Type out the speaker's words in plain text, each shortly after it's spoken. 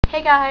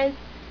Hey guys,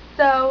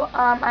 so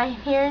I'm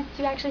here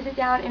to actually sit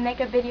down and make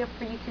a video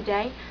for you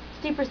today.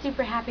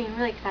 Super happy and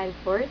really excited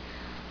for it.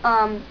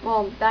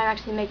 Well, that I'm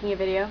actually making a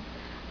video.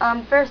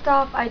 First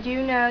off, I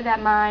do know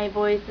that my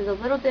voice is a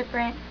little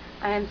different.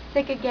 I am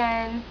sick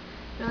again,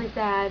 really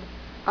sad.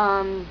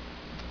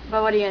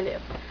 But what are you gonna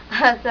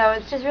do? So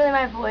it's just really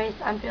my voice.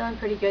 I'm feeling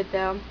pretty good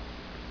though.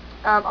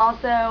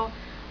 Also,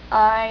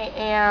 I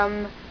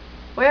am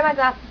wearing my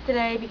glasses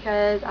today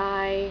because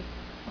I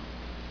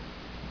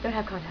don't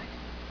have contacts.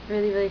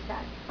 Really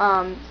sad.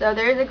 So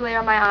there is a glare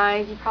on my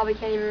eyes. You probably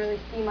can't even really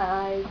see my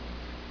eyes.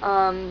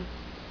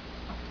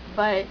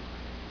 But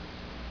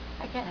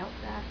I can't help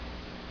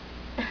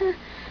that.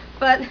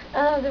 But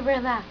the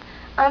weird laugh.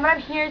 But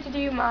I'm here to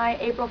do my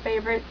April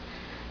favorites.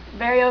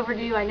 Very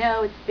overdue. I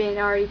know it's been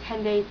already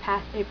 10 days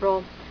past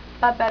April,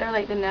 but better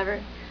late than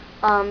never.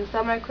 So I'm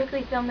gonna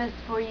quickly film this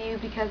for you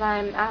because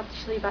I'm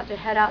actually about to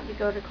head out to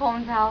go to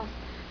Cloton's house.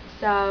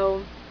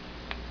 So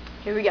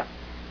here we go.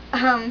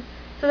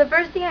 So the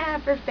first thing I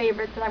have for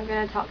favorites that I'm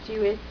going to talk to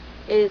you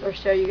is or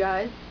show you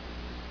guys,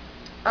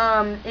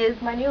 is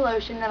my new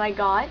lotion that I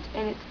got,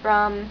 and it's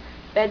from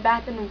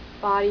Bath and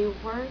Body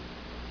Works.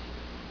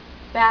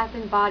 Bath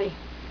and Body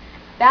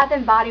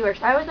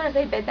Works. I always want to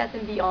say Bed Bath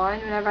and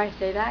Beyond whenever I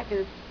say that,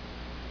 because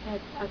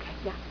it's, okay,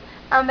 yeah.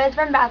 It's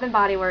from Bath and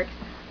Body Works,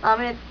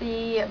 and it's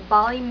the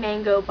Bali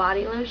Mango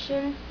Body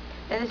Lotion,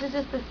 and this is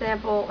just the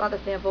sample, not the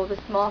sample, the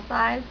small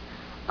size.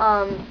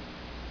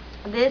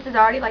 This is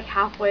already like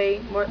halfway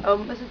more. Oh,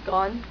 this is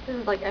gone. This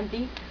is like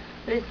empty,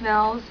 but it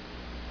smells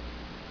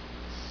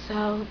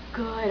so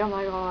good. Oh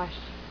my gosh,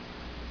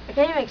 I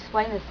can't even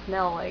explain the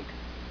smell.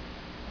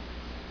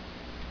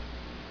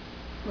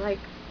 Like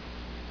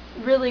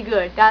really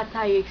good. That's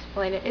how you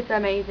explain it. It's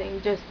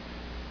amazing. Just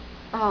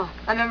I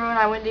remember when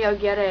I went to go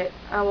get it.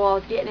 While I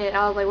was getting it,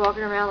 I was like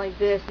walking around like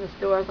this in the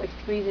store. I was like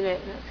squeezing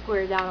it, and it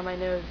squirted down on my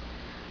nose.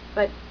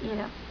 But you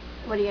know,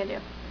 what are you gonna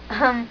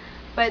do?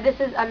 But this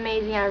is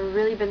amazing. I've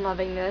really been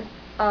loving this.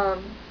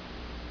 So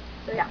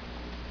yeah,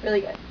 really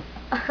good.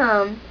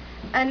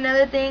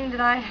 Another thing that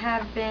I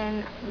have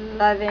been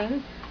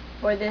loving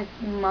for this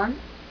month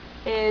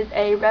is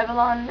a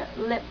Revlon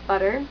lip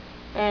butter,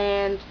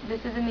 and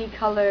this is in the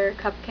color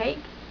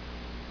Cupcake.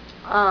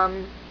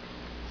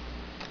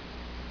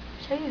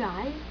 Show you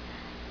guys.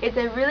 It's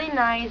a really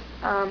nice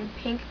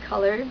pink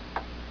color,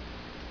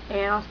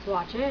 and I'll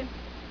swatch it.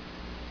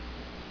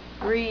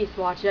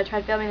 Re-swatch it. I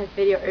tried filming this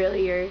video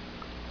earlier,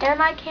 and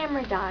my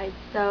camera died,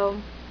 so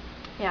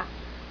yeah.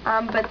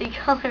 But the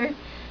color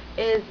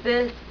is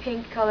this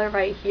pink color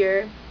right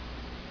here.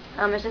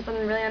 It's just a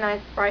really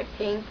nice bright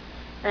pink,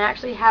 and I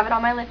actually have it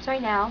on my lips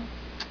right now.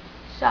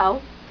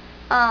 So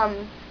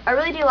I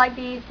really do like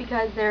these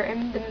because they're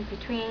in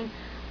between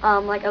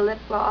like a lip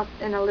gloss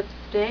and a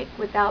lipstick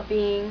without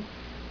being,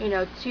 you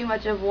know, too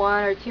much of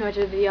one or too much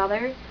of the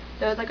other.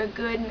 So it's like a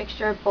good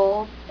mixture of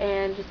both,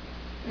 and just,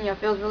 you know,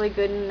 feels really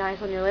good and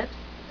nice on your lips.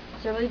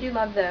 So I really do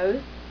love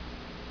those.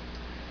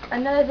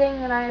 Another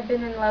thing that I have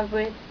been in love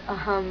with,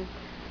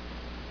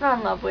 not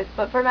in love with,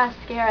 but for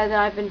mascara that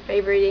I've been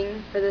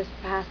favoriting for this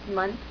past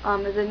month,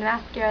 is a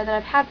mascara that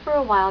I've had for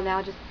a while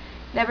now, just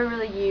never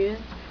really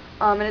used.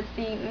 And it's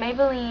the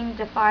Maybelline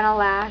Define a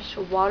Lash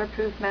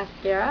Waterproof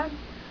Mascara,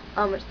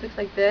 which looks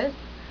like this.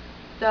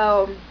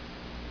 So,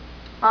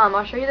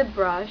 I'll show you the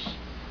brush.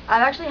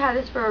 I've actually had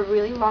this for a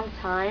really long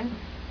time,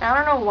 and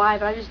I don't know why,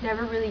 but I just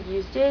never really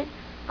used it.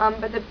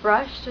 But the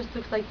brush just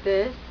looks like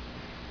this.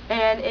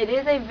 And it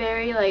is a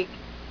very, like,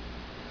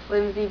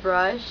 flimsy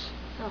brush.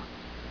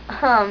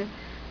 Oh.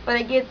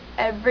 But it gets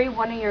every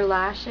one of your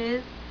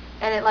lashes,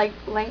 and it, like,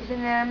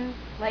 lengthens them,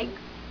 like,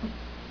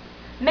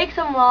 makes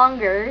them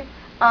longer.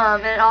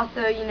 And it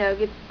also, you know,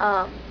 gets,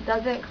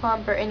 doesn't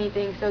clump or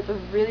anything, so it's a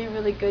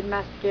really good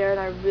mascara, and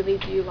I really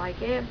do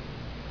like it.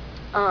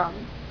 So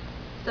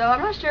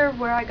I'm not sure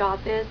where I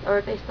got this, or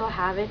if they still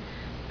have it.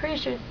 Pretty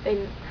sure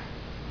they,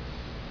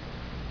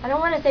 I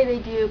don't want to say they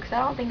do, because I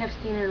don't think I've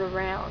seen it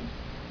around.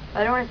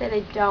 I don't want to say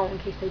they don't in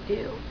case they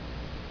do.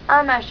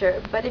 I'm not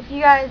sure, but if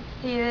you guys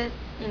see this,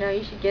 you know,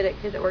 you should get it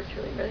because it works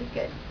really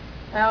good.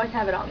 I always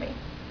have it on me.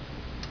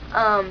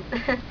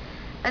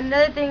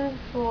 Another thing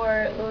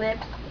for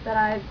lips that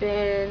I've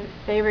been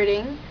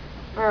favoriting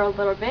for a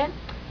little bit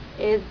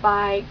is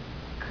by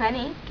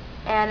Cloton,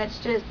 and it's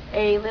just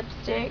a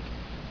lipstick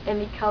in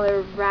the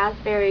color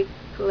Raspberry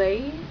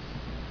Glaze.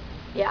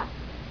 Yeah.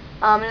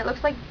 And it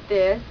looks like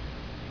this.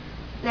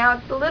 Now,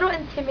 it's a little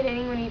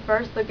intimidating when you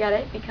first look at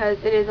it because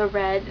it is a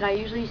red, and I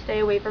usually stay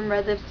away from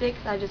red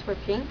lipsticks. I just wear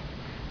pink,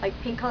 like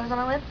pink colors on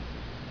my lips.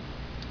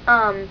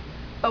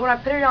 But when I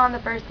put it on the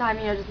first time,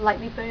 you know, just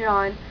lightly put it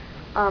on,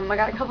 I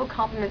got a couple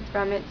compliments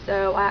from it,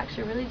 so I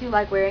actually really do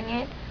like wearing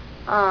it.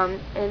 And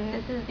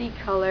this is the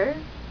color,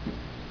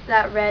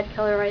 that red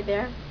color right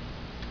there.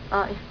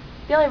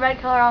 The only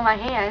red color on my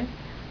hand,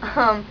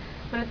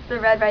 but it's the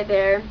red right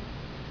there.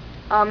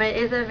 It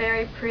is a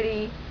very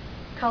pretty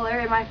color,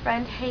 and my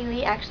friend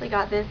Haley actually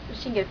got this.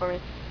 She didn't get it for me.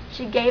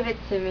 She gave it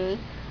to me.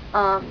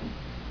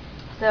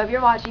 So if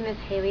you're watching this,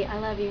 Haley, I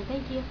love you.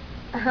 Thank you.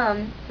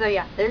 So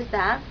yeah, there's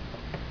that.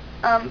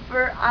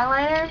 For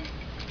eyeliner,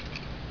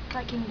 if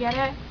I can get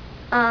it,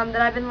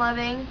 that I've been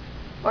loving,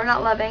 or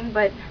not loving,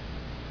 but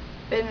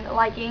been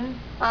liking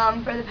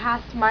for the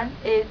past month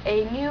is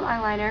a new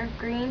eyeliner,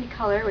 green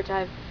color, which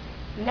I've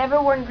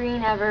never worn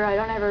green ever. I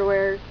don't ever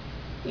wear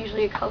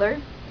usually a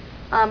color,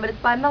 but it's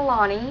by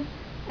Milani,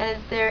 and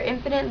it's their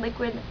infinite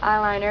liquid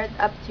eyeliner. It's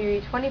up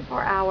to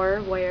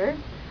 24-hour wear.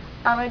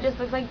 It just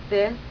looks like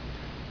this,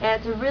 and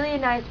it's a really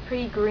nice,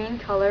 pretty green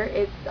color.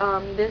 It's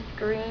this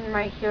green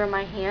right here on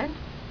my hand,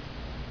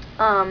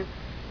 and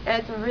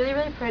it's really,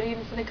 really pretty.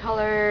 This is the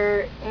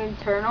color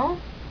Internal.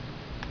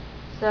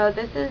 So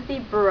this is the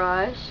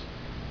brush.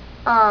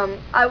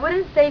 I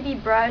wouldn't say the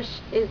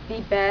brush is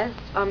the best.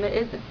 It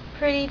is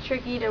pretty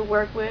tricky to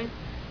work with.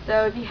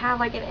 So if you have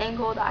like an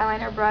angled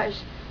eyeliner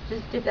brush,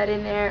 just dip that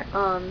in there.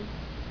 And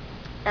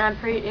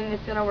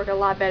it's gonna work a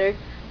lot better.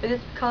 But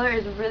this color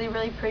is really,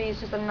 really pretty. It's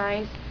just a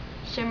nice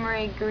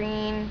shimmery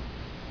green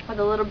with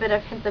a little bit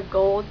of hints of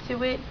gold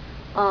to it.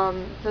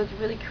 So it's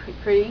really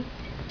pretty.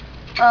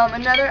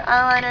 Another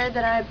eyeliner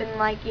that I've been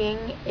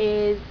liking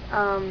is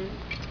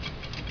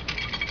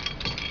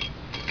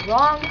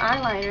wrong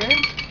eyeliner.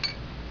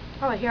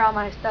 Oh, I hear all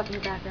my stuff in the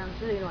background.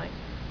 It's really annoying.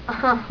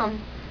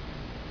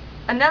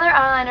 Another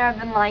eyeliner I've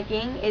been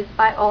liking is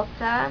by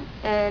Ulta,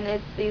 and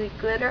it's the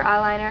glitter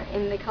eyeliner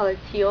in the color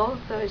teal.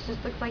 So it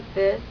just looks like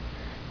this.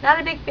 Not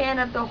a big fan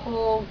of the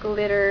whole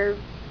glitter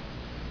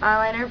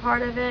eyeliner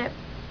part of it,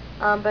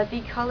 but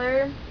the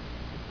color,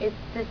 it's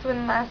this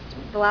one,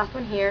 the last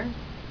one here.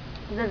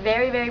 It's a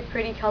very, very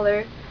pretty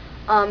color.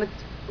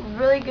 It's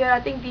really good. I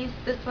think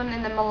this one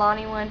and the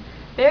Milani one,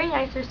 very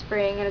nice for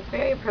spring, and it's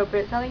very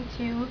appropriate. It's nothing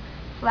too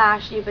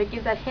flashy, but it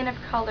gives that hint of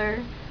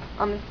color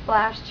and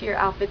splash to your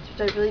outfits,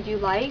 which I really do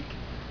like.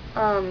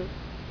 So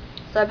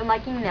I've been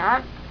liking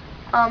that.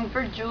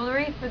 For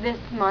jewelry for this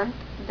month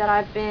that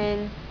I've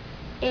been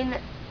in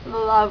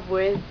love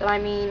with, that I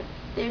mean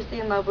seriously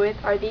in love with,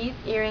 are these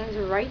earrings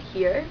right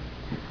here.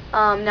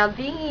 Now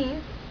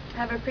these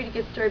have a pretty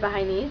good story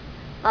behind these.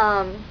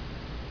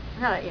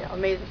 Not a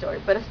amazing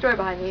story, but a story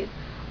behind these.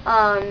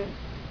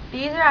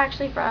 These are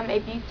actually from a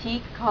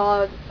boutique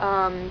called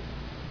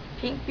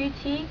Pink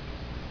Boutique.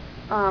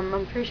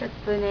 I'm pretty sure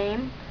that's the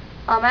name.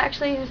 I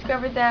actually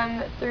discovered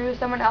them through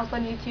someone else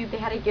on YouTube. They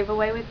had a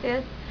giveaway with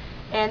this,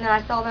 and then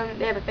I saw them.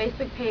 They have a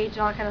Facebook page and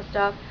all that kind of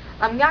stuff.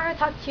 I'm not going to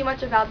talk too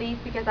much about these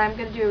because I'm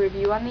going to do a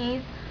review on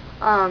these.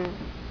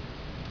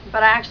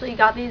 But I actually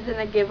got these in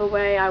a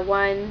giveaway. I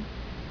won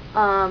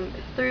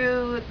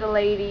through the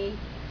lady.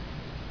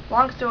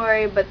 Long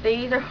story, but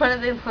these are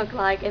what they look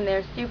like, and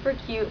they're super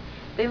cute.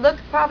 They look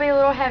probably a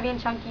little heavy and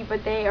chunky,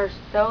 but they are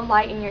so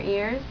light in your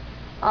ears.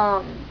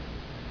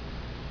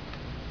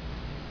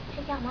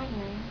 Take out my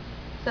earrings.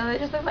 So they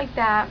just look like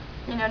that.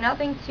 You know,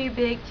 nothing too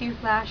big, too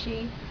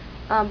flashy,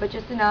 but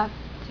just enough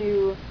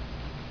to,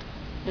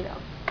 you know,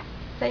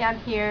 say I'm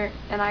here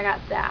and I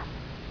got sass.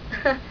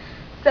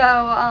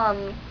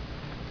 So,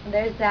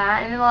 there's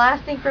that. And then the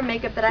last thing for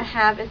makeup that I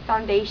have is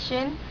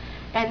foundation,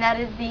 and that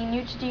is the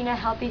Neutrogena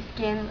Healthy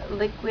Skin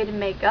Liquid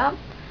Makeup.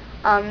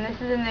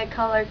 This is in the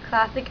color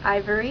Classic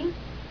Ivory.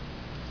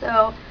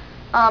 So,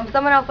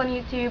 someone else on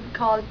YouTube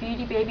called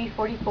Beauty Baby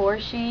 44,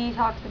 she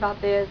talks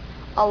about this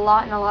a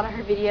lot in a lot of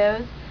her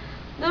videos.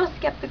 A little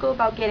skeptical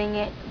about getting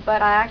it,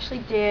 but I actually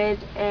did,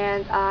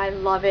 and I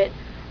love it.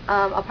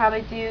 I'll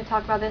probably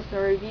talk about this in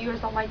a review or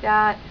something like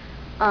that.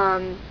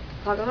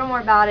 Talk a little more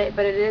about it,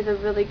 but it is a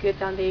really good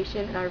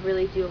foundation, and I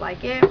really do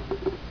like it.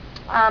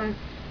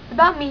 It's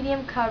about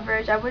medium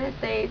coverage. I wouldn't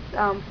say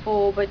it's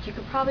full, but you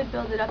could probably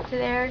build it up to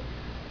there.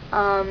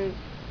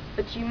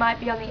 But you might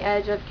be on the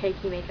edge of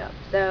cakey makeup,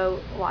 so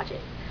watch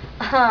it.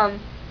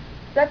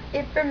 That's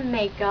it for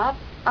makeup.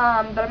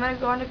 But I'm going to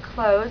go on to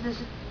clothes. There's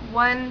just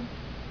one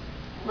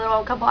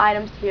little couple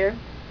items here.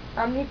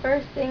 The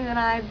first thing that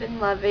I've been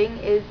loving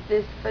is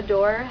this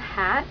fedora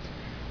hat.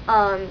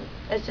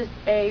 It's just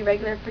a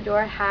regular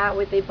fedora hat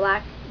with a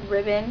black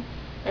ribbon,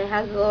 and it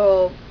has a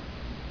little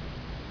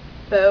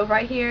bow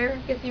right here,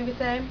 I guess you could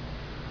say.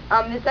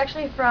 It's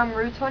actually from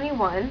Rue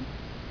 21.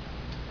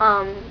 It's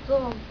a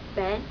little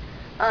bent.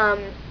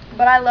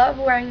 But I love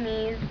wearing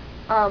these,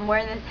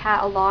 wearing this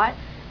hat a lot.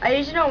 I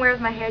usually don't wear it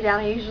with my hair down.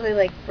 I usually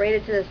like braid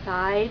it to the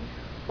side,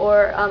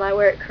 or I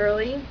wear it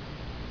curly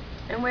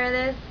and wear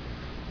this.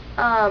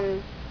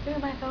 Ooh,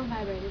 my phone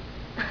vibrated.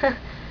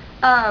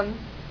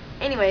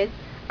 Anyways,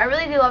 I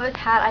really do love this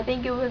hat. I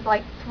think it was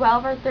like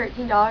 $12 or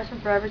 $13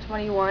 from Forever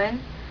 21.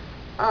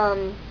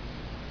 I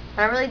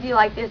really do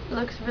like this. It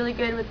looks really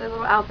good with the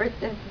little outfits.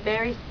 It's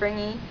very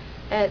springy,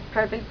 and it's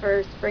perfect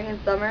for spring and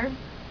summer.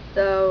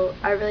 So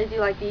I really do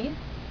like these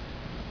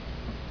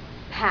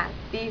hats.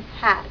 These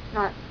hats,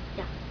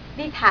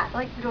 these hats,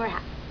 like fedora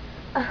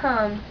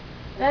hats.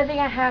 Another thing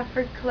I have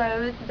for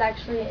clothes is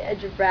actually a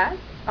dress.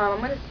 I'm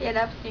going to stand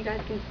up so you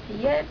guys can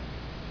see it.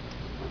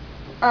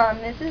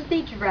 This is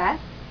the dress.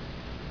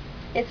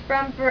 It's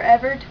from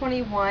Forever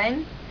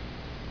 21.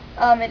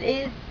 It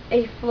is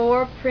a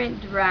floral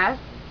print dress.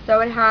 So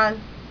it has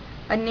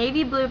a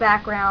navy blue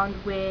background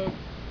with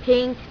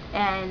pinks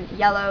and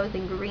yellows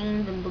and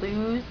greens and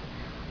blues.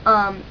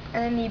 And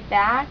then the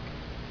back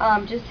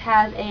just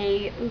has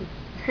a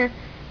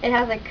it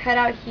has a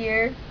cutout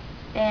here,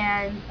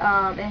 and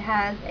it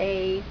has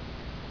a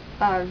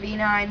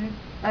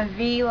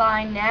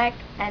V-line neck,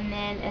 and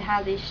then it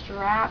has a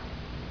strap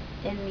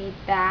in the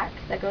back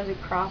that goes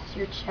across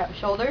your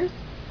shoulders.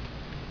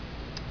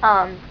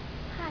 Hi.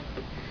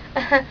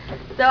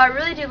 So I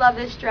really do love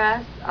this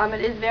dress.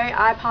 It is very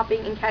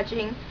eye-popping and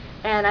catching,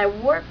 and I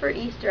wore it for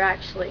Easter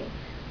actually.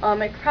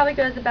 It probably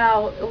goes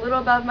about a little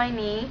above my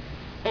knee,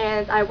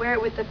 and I wear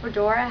it with the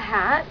fedora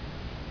hat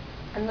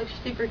and looks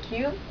super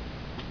cute.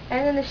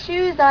 And then the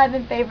shoes that I've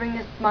been favoring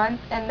this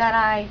month, and that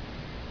I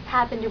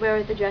happen to wear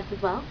with the dress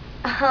as well,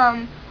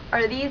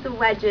 are these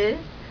wedges.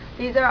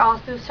 These are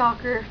also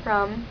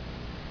from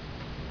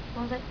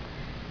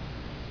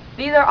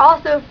These are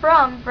also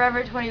from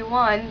Forever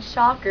 21.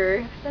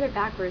 Shocker. I said it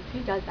backwards. Who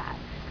does that?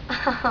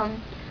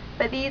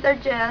 But these are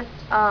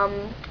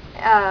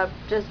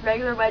just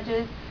regular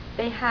wedges.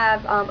 They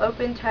have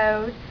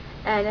open-toed,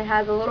 and it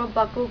has a little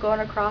buckle going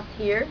across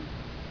here,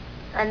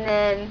 and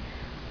then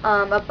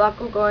a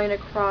buckle going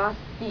across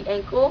the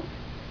ankle.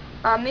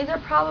 These are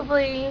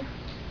probably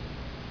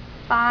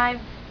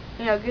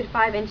good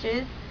 5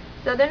 inches.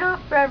 So they're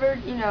not forever,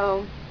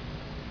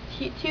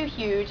 too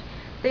huge.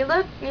 They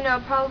look,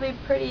 probably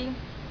pretty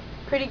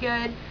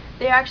good.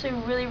 They're actually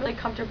really, really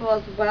comfortable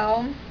as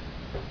well.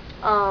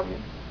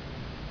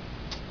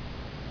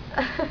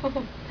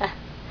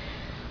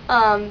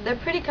 They're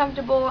pretty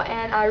comfortable,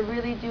 and I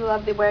really do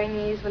love wearing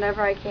these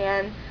whenever I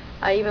can.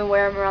 I even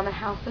wear them around the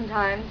house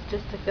sometimes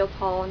just to feel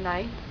tall and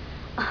nice.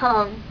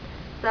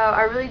 So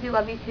I really do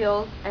love these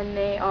heels, and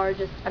they are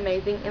just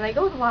amazing, and they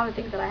go with a lot of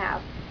things that I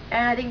have.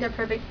 And I think they're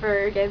perfect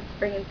for, again,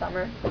 spring and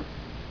summer.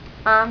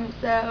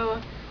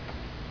 So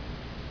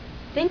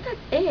I think that's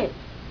it.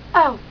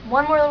 Oh,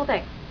 one more little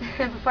thing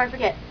before I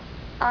forget.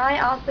 I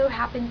also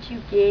happened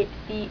to get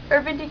the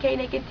Urban Decay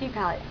Naked 2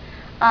 palette.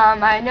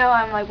 I know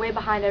I'm like way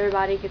behind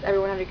everybody because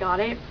everyone already got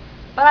it,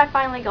 but I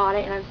finally got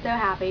it, and I'm so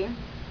happy.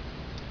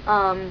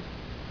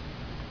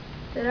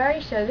 Did I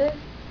already show this?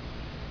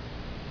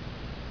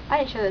 I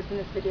didn't show this in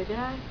this video, did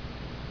I?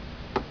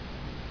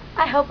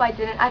 I hope I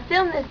didn't. I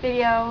filmed this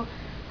video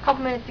a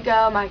couple minutes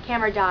ago. My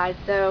camera died,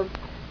 so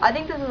I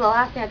think this is the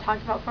last thing I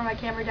talked about before my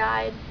camera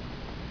died.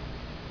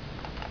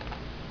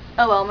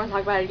 Oh well, I'm going to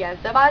talk about it again.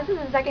 So if this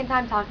is the second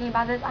time talking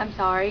about this, I'm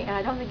sorry, and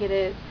I don't think it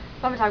is, so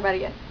I'm going to talk about it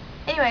again.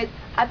 Anyways,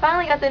 I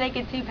finally got the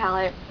Naked 2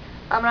 palette,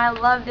 and I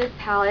love this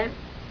palette.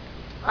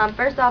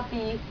 First off,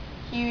 the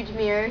huge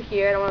mirror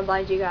here, I don't want to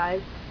blind you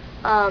guys.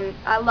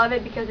 I love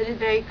it because it is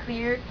very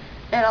clear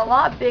and a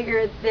lot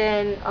bigger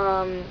than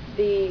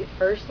the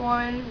first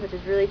one, which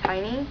is really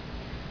tiny.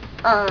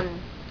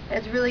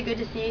 It's really good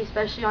to see,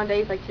 especially on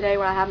days like today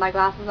when I have my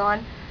glasses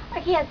on. I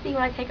can't see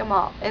when I take them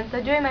off, and so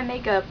doing my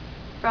makeup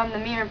from the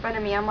mirror in front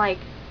of me, I'm like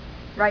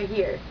right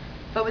here.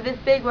 But with this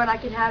big one, I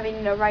can have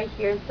it, right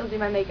here and still do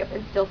my makeup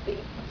and still see.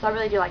 So I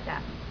really do like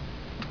that.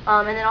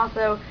 And then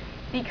also,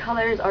 the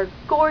colors are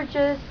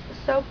gorgeous,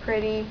 so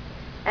pretty.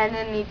 And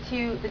then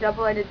the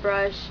double-ended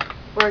brush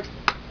works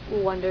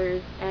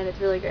wonders, and it's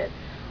really good.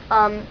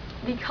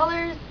 The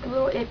colors a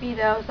little iffy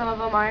though. Some of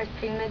them aren't as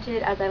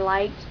pigmented as I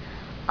liked.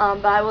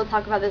 But I will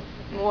talk about this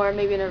more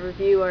maybe in a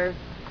review or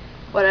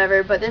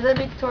whatever. But there's a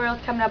big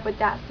tutorials coming up with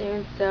that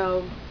soon,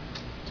 so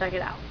check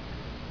it out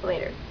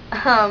later.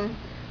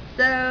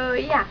 So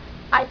yeah,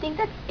 I think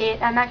that's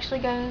it. I'm actually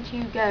going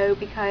to go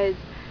because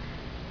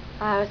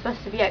I was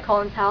supposed to be at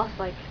Cloton's house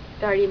like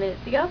 30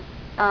 minutes ago.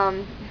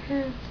 I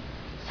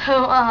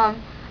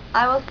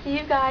will see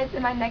you guys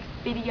in my next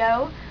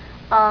video.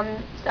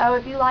 So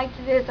if you liked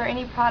this or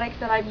any products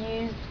that I've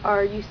used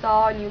or you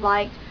saw and you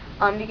liked,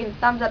 you can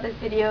thumbs up this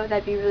video.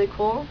 That'd be really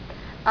cool.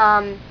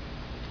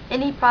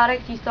 Any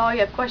products you saw you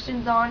have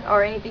questions on,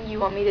 or anything you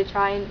want me to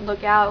try and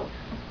look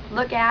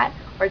at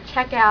or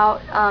check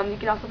out, you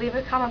can also leave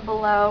a comment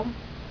below.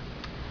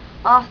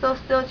 Also,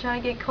 still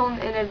trying to get Cloton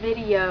in a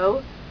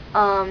video.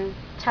 Trying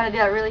to do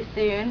that really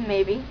soon,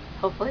 maybe,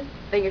 hopefully,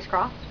 fingers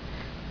crossed.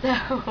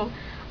 So,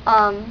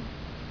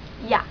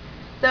 yeah.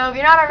 So if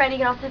you're not already, you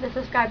can also hit the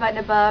subscribe button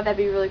above. That'd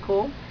be really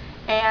cool.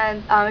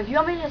 And if you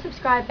want me to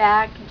subscribe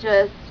back,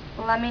 just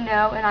let me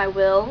know, and I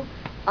will.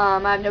 I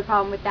have no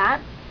problem with that.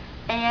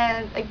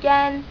 And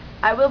again,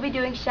 I will be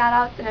doing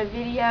shout-outs in a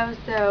video,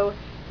 so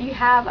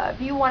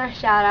if you want a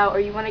shout-out or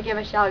you want to give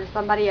a shout-out to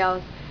somebody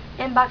else,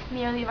 inbox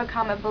me or leave a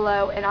comment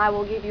below, and I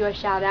will give you a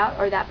shout-out,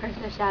 or that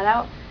person a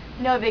shout-out.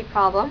 No big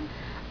problem.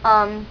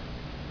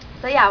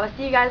 So yeah, I will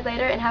see you guys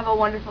later, and have a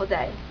wonderful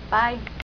day. Bye.